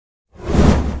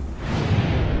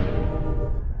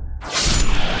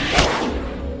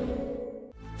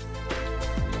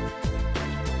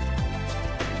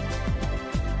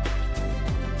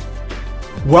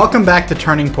Welcome back to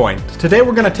Turning Point. Today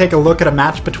we're going to take a look at a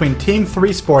match between Team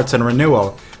 3 Sports and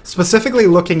Renewal, specifically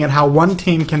looking at how one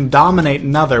team can dominate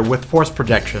another with force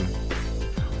projection.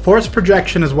 Force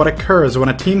projection is what occurs when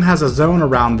a team has a zone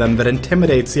around them that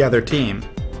intimidates the other team.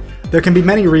 There can be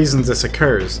many reasons this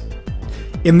occurs.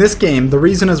 In this game, the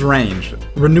reason is range.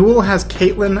 Renewal has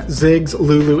Caitlyn, Ziggs,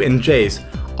 Lulu, and Jace,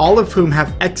 all of whom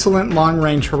have excellent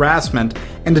long-range harassment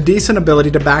and a decent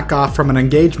ability to back off from an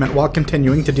engagement while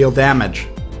continuing to deal damage.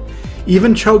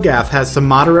 Even Cho'Gath has some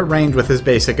moderate range with his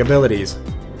basic abilities.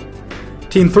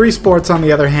 Team 3 Sports, on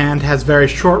the other hand, has very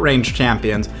short-range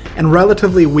champions and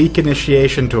relatively weak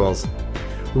initiation tools.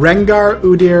 Rengar,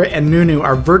 Udyr, and Nunu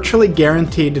are virtually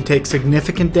guaranteed to take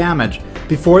significant damage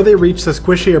before they reach the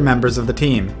squishier members of the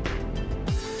team.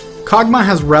 Kog'Maw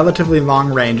has relatively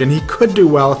long range and he could do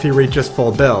well if he reaches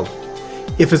full build.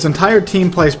 If his entire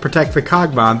team plays Protect the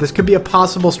Kog'Maw, this could be a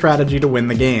possible strategy to win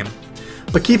the game.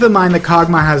 But keep in mind that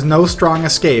Kog'Maw has no strong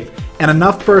escape, and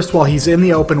enough burst while he's in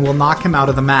the open will knock him out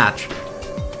of the match.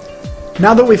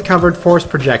 Now that we've covered force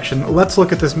projection, let's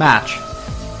look at this match.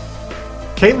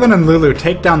 Caitlyn and Lulu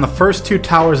take down the first two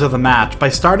towers of the match by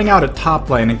starting out at top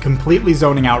lane and completely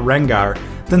zoning out Rengar,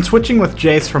 then switching with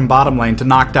Jace from bottom lane to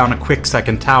knock down a quick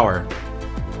second tower.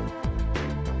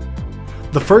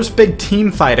 The first big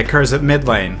team fight occurs at mid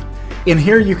lane. In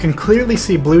here you can clearly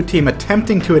see blue team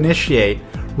attempting to initiate,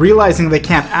 realizing they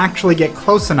can't actually get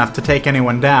close enough to take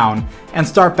anyone down, and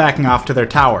start backing off to their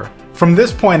tower. From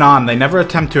this point on, they never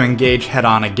attempt to engage head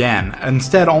on again,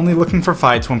 instead only looking for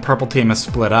fights when purple team is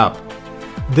split up.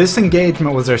 This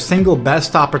engagement was their single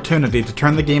best opportunity to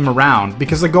turn the game around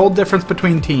because the gold difference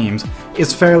between teams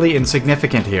is fairly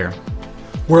insignificant here.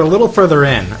 We're a little further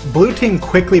in. Blue team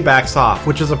quickly backs off,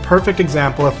 which is a perfect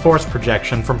example of force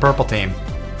projection from purple team.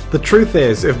 The truth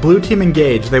is, if blue team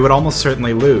engage, they would almost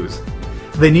certainly lose.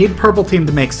 They need purple team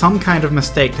to make some kind of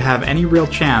mistake to have any real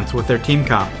chance with their team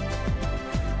comp.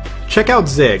 Check out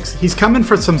Ziggs. He's coming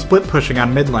for some split pushing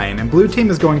on mid lane, and blue team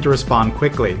is going to respond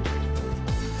quickly.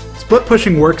 Split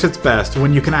pushing works its best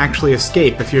when you can actually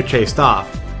escape if you're chased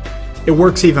off. It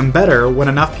works even better when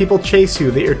enough people chase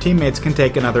you that your teammates can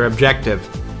take another objective.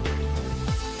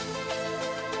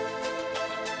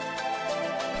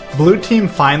 Blue team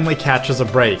finally catches a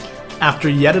break. After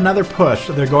yet another push,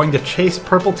 they're going to chase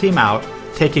purple team out,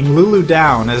 taking Lulu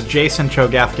down as Jace and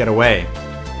Cho'Gath get away.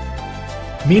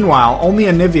 Meanwhile, only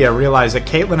Anivia realized that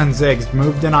Caitlyn and Ziggs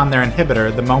moved in on their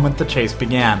inhibitor the moment the chase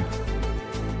began.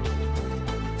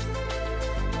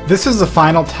 This is the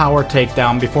final tower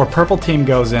takedown before purple team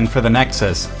goes in for the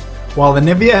Nexus. While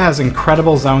Anivia has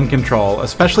incredible zone control,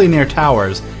 especially near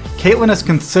towers, Caitlyn has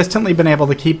consistently been able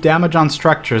to keep damage on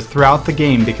structures throughout the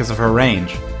game because of her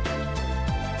range.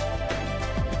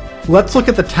 Let's look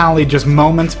at the tally just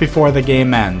moments before the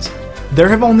game ends. There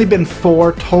have only been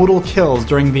 4 total kills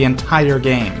during the entire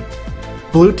game.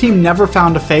 Blue team never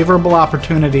found a favorable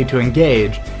opportunity to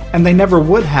engage, and they never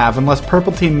would have unless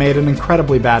purple team made an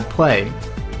incredibly bad play.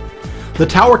 The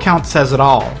tower count says it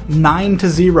all,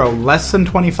 9-0 less than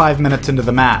 25 minutes into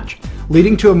the match,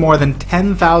 leading to a more than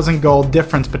 10,000 gold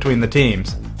difference between the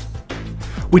teams.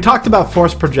 We talked about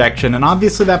force projection, and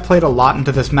obviously that played a lot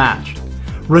into this match.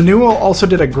 Renewal also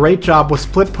did a great job with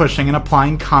split pushing and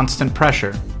applying constant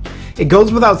pressure. It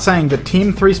goes without saying that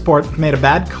Team 3 Sports made a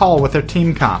bad call with their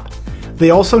team comp. They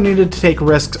also needed to take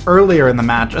risks earlier in the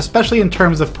match, especially in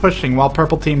terms of pushing while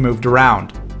purple team moved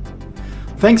around.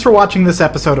 Thanks for watching this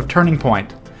episode of Turning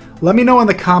Point. Let me know in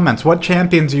the comments what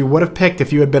champions you would have picked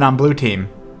if you had been on blue team.